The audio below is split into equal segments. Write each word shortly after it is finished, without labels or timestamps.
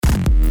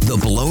The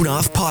Blown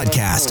Off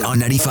Podcast on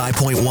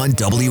 95.1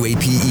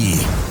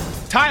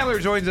 WAPE. Tyler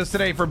joins us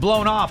today for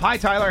Blown Off. Hi,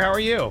 Tyler. How are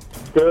you?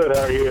 Good.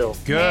 How are you?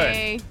 Good.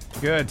 Hey.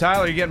 Good.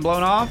 Tyler, you getting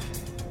blown off?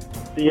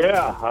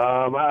 Yeah,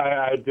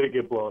 I did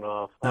get blown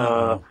off.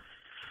 I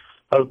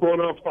was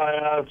blown off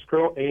by this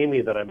girl,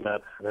 Amy, that I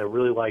met, and I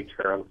really liked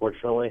her,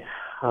 unfortunately.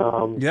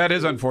 Yeah, it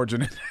is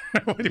unfortunate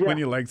when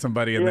you like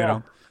somebody and they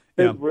don't.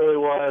 Yeah. It really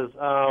was.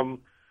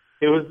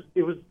 It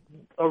was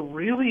a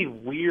really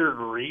weird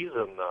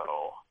reason,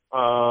 though.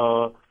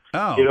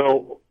 You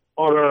know,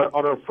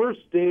 on our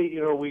first date,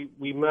 you know,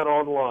 we met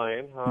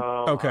online.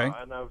 Okay.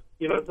 And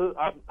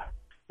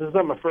this is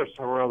not my first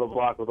time around the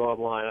block with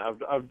online.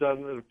 I've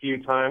done it a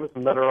few times.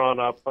 Met her on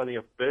Plenty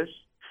of Fish,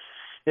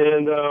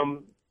 and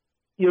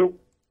you know,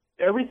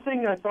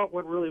 everything I thought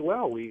went really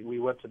well. We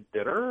went to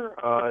dinner.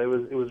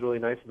 It was really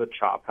nice at the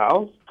Chop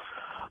House.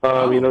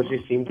 You know,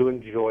 she seemed to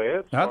enjoy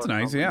it. That's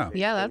nice. Yeah.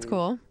 Yeah, that's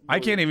cool. I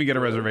can't even get a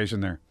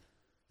reservation there.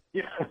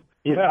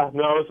 Yeah.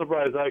 No, I was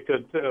surprised I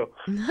could too.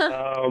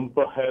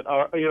 But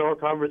you know, our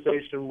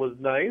conversation was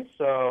nice.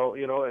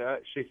 You know,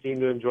 she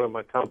seemed to enjoy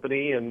my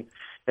company, and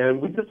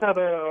we just had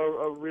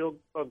a real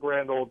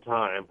grand old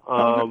time.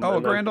 A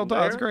grand old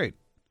time. That's great.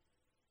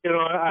 You know,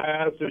 I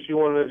asked if she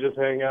wanted to just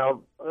hang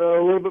out a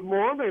little bit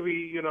more, maybe,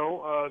 you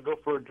know, go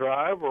for a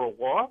drive or a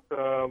walk.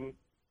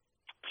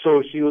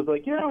 So she was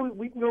like, yeah,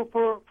 we can go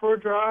for a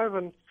drive.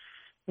 And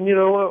you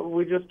know what,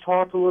 we just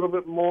talked a little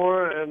bit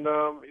more, and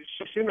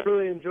she seemed to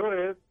really enjoy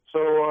it.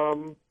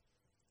 So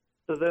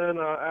then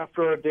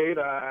after our date,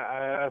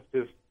 I asked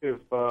if you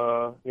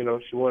know,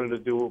 she wanted to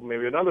do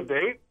maybe another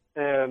date.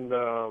 And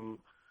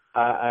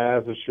I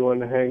asked if she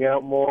wanted to hang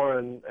out more.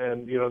 And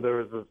you know,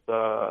 there's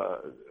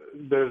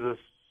this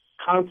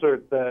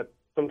concert that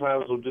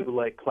sometimes we'll do,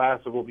 like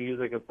classical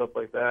music and stuff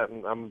like that,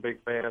 and I'm a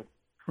big fan.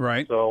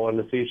 Right. So I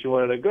wanted to see if she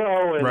wanted to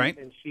go,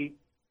 and she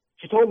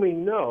told me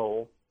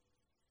no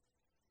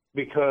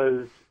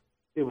because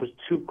it was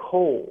too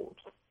cold.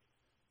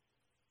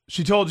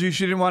 She told you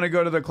she didn't want to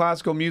go to the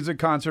classical music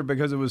concert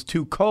because it was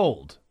too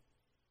cold.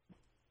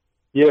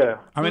 Yeah.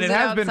 I mean, Was it it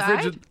has been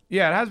outside? frigid.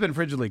 Yeah, it has been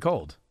frigidly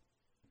cold.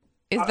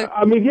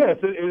 I mean, yes,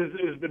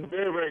 it's been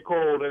very, very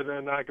cold,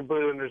 and I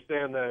completely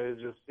understand that.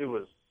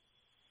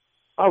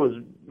 I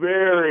was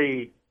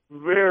very,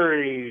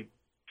 very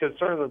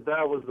concerned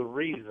that was the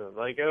reason.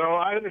 Like, you know,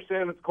 I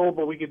understand it's cold,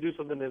 but we could do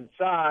something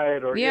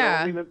inside, or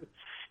Yeah. You know,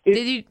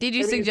 Did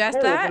you suggest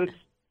cold, that?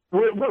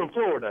 but we're in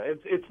Florida.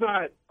 It's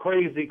not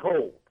crazy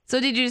cold. So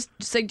did you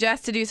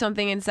suggest to do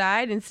something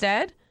inside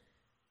instead?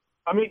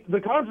 I mean, the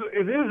concert,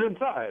 it is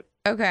inside.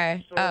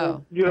 Okay.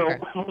 So, you know,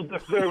 okay.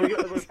 there we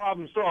go. The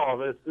problem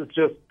solved. It's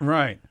just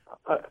Right.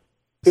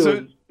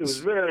 it was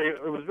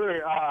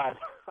very odd.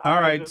 All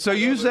right. So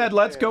you said,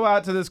 let's go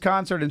out to this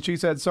concert, and she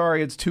said,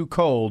 sorry, it's too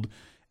cold,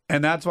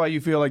 and that's why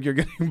you feel like you're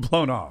getting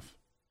blown off.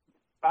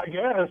 I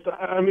guess.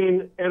 I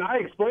mean, and I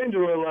explained to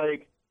her,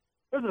 like,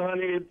 listen,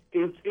 honey,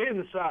 it's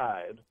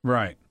inside.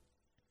 Right.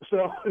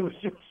 So it was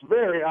just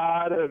very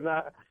odd, and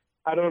I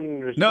don't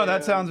understand. No,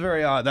 that sounds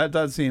very odd. That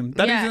does sean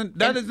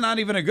that is not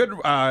even a good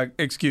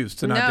excuse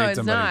to not No, date it's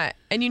somebody. not.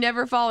 And you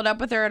never followed up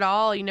with her at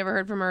all? You never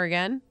heard from her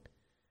again?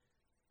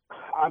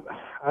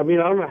 I mean,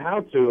 I don't know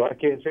how to. I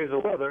can't change the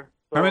weather.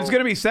 So. I mean, it's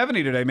going to be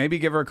 70 today. Maybe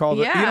give her a call.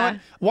 Yeah. You know what?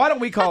 Why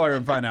don't we call her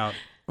and find out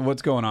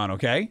what's going on,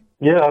 okay?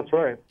 Yeah, that's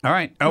right. All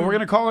right. We're going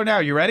to call her now.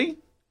 You ready?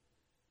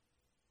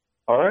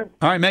 All right.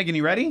 All right, Megan,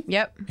 you ready?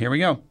 Yep. Here we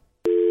go.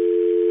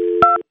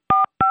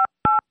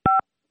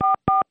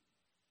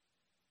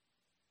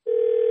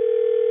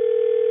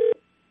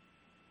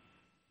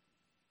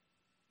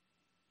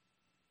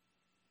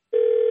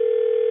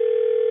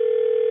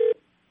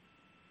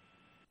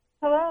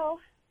 Hello.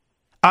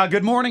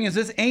 Good morning. Is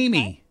this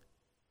Amy?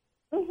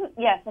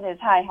 Yes, it is.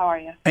 Hi, how are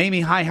you?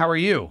 Amy, hi. How are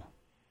you?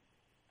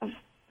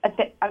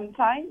 I'm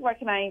fine. What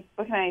can I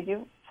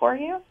do for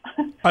you?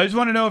 I just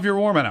want to know if you're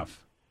warm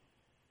enough.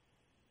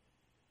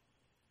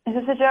 Is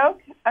this a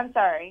joke? I'm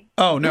sorry.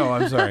 Oh, no,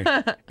 I'm sorry.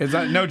 It's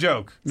not, no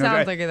joke. No,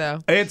 Sounds like it, though.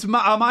 It's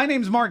my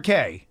name's Mark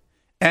K,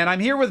 and I'm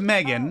here with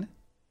Megan,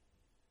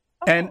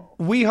 and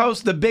we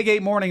host the Big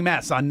 8 Morning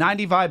Mess on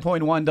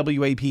 95.1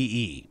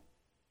 WAPE.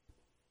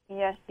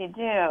 Yes, you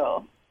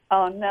do.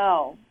 Oh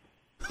no.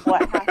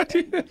 What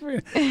happened?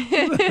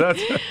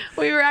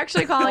 We were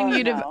actually calling Oh,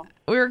 you to. no.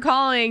 We were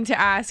calling to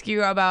ask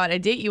you about a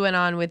date you went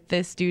on with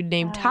this dude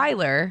named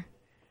Tyler.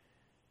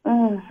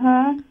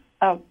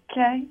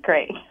 Okay,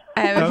 great.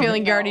 I have a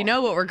feeling you already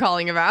know what we're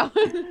calling about.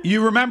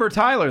 You remember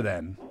Tyler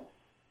then?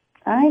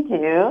 I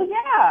do.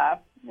 Yeah.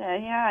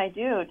 Yeah, I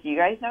do. Do you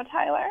guys know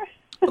Tyler?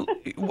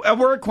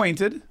 We're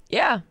acquainted.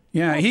 Yeah.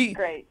 Yeah,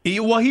 Great. he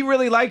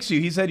really likes you.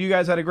 He said you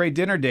guys had a great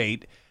dinner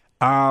date.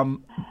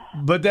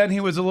 But then he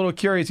was a little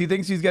curious. He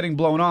thinks he's getting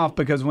blown off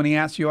because when he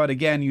asked you out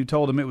again, you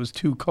told him it was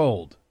too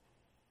cold.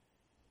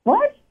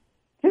 What?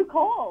 Too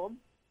cold?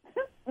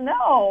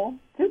 No,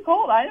 too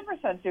cold. I never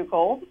said too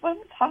cold. What am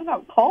I talking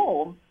about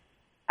cold?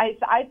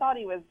 I thought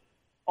he was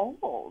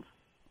old.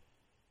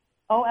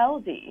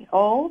 OLD.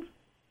 Old?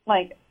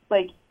 Like,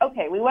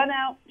 okay, we went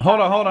out.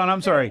 Hold on.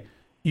 I'm sorry.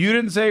 You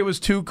didn't say it was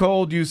too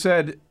cold. You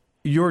said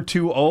you're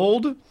too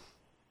old.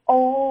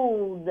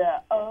 Old.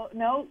 Oh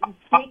no.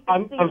 Take the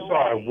I'm C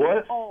sorry. away.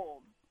 What?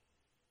 Old.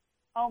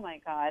 Oh my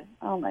god.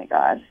 Oh my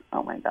god.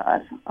 Oh my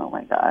god. Oh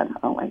my god.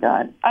 Oh my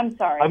god. I'm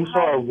sorry. I'm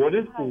sorry. What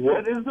is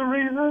the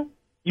reason?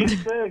 You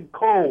said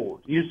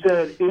cold. You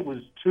said it was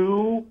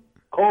too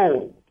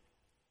cold.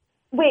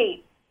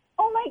 Wait.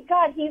 Oh my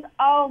god. He's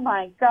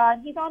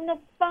on the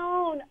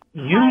phone.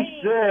 You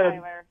Hi, said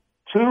Tyler.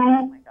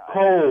 too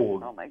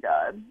cold. Oh my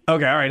god.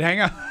 Okay, all right,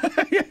 hang on.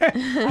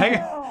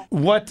 Hang on.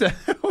 What,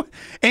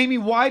 Amy?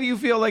 Why do you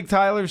feel like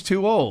Tyler's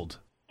too old?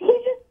 He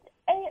just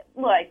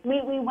look.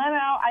 We went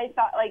out. I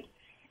thought like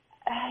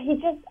he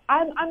just.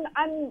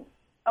 I'm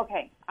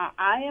okay.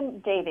 I am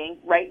dating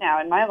right now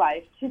in my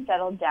life to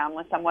settle down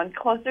with someone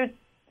closer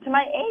to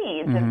my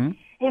age. And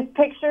his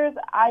pictures,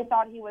 I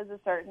thought he was a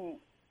certain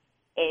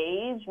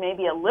age,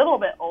 maybe a little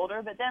bit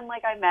older. But then,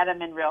 like, I met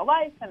him in real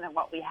life, and then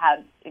what we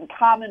had in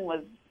common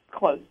was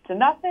close to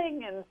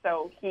nothing. And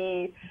so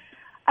I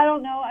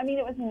don't know. I mean,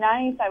 it was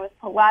nice. I was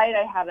polite.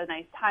 I had a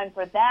nice time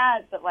for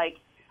that. But, like,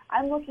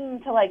 I'm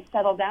looking to, like,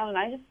 settle down, and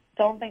I just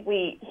don't think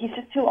he's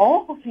just too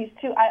old.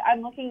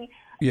 I'm looking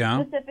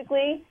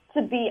specifically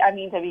to be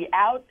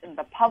out in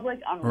the public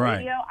on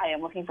radio. I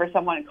am looking for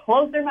someone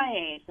closer my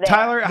age.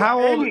 Tyler,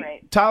 how old?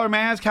 Tyler, may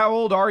I ask, how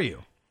old are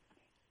you?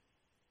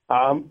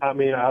 I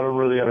mean, I don't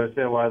really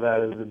understand why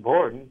that is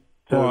important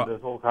to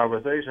this whole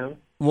conversation.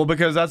 Well,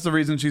 because that's the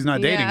reason she's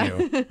not dating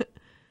you.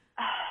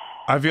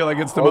 I feel like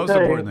it's the most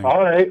important thing.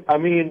 All right. I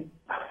mean,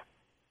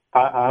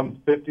 I'm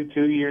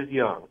 52 years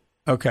young.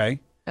 Okay.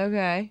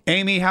 Okay.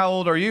 Amy, how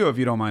old are you, if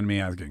you don't mind me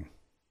asking?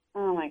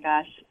 Oh, my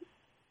gosh.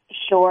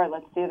 Sure,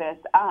 let's do this.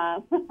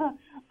 I'm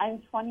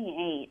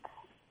 28.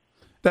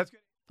 That's good.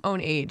 Own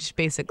age,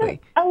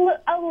 basically. A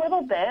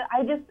little bit.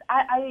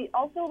 I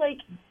also, like,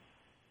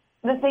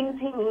 the things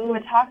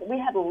we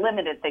had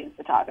limited things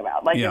to talk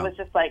about. Like, it was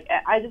just like,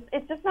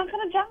 it's just not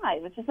going to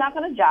jive. It's just not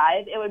going to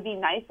jive. It would be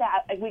nice to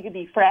have, like, we could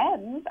be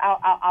friends.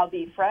 I'll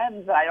be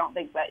friends, but I don't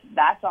think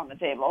that's on the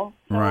table.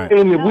 So, right.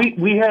 Amy,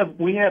 we have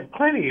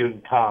plenty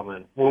in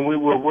common when we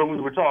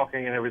were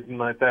talking and everything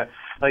like that.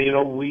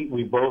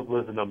 We both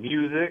listen to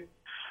music.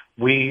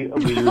 We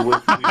both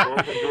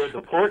enjoyed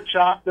the pork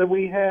chop that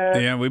we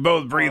had. Yeah, we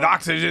both breathe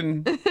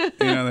oxygen.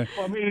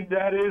 I mean,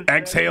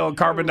 exhale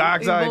carbon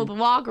dioxide. We both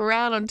walk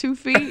around on 2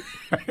 feet.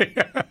 But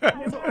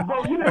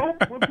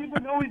when people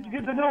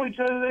get to know each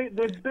other,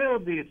 they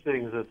build these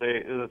things that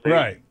they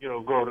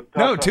grow to.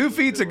 No, 2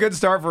 feet's a good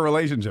start for a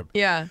relationship.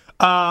 Yeah.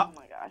 Oh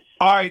my gosh.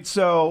 All right,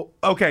 so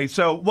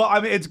well, I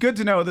mean, it's good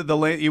to know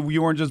that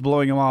you weren't just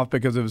blowing him off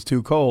because it was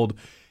too cold,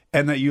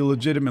 and that you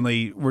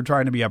legitimately were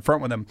trying to be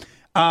upfront with him.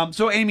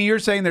 So, Amy, you're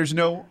saying there's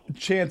no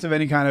chance of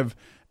any kind of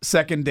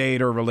second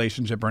date or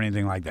relationship or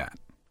anything like that?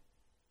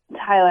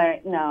 Tyler,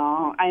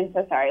 no. I'm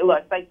so sorry.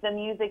 Look, like the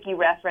music you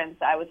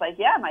referenced, I was like,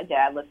 yeah, my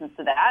dad listens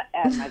to that,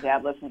 and my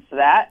dad listens to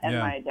that, and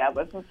my dad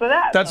listens to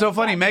that. That's so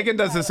funny. Meghan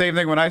does the same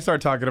thing when I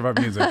start talking about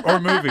music or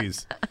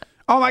movies.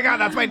 Oh, my God,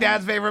 that's my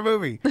dad's favorite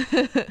movie.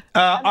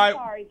 I'm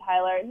sorry,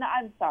 Tyler. No,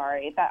 I'm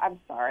sorry. I'm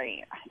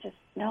sorry. I just,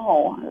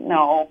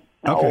 no.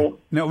 Okay.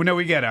 No,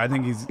 we get it. I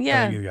think he's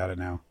got it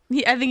now.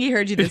 I think he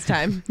heard you this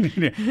time.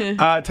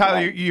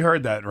 Tyler, you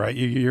heard that, right?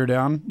 You're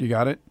down? You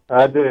got it?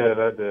 I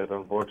did,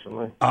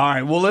 unfortunately. All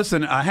right. Well,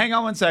 listen, hang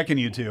on one second,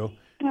 you two.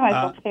 No,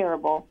 I feel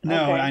terrible.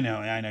 No, okay.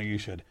 I know you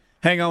should.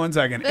 Hang on one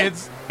second.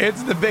 It's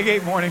the Big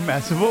 8 Morning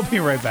Mess. We'll be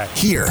right back.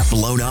 Hear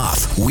Blown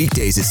Off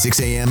weekdays at 6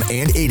 a.m.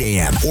 and 8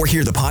 a.m. or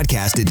hear the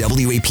podcast at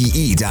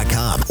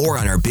WAPE.com or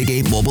on our Big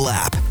 8 mobile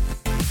app.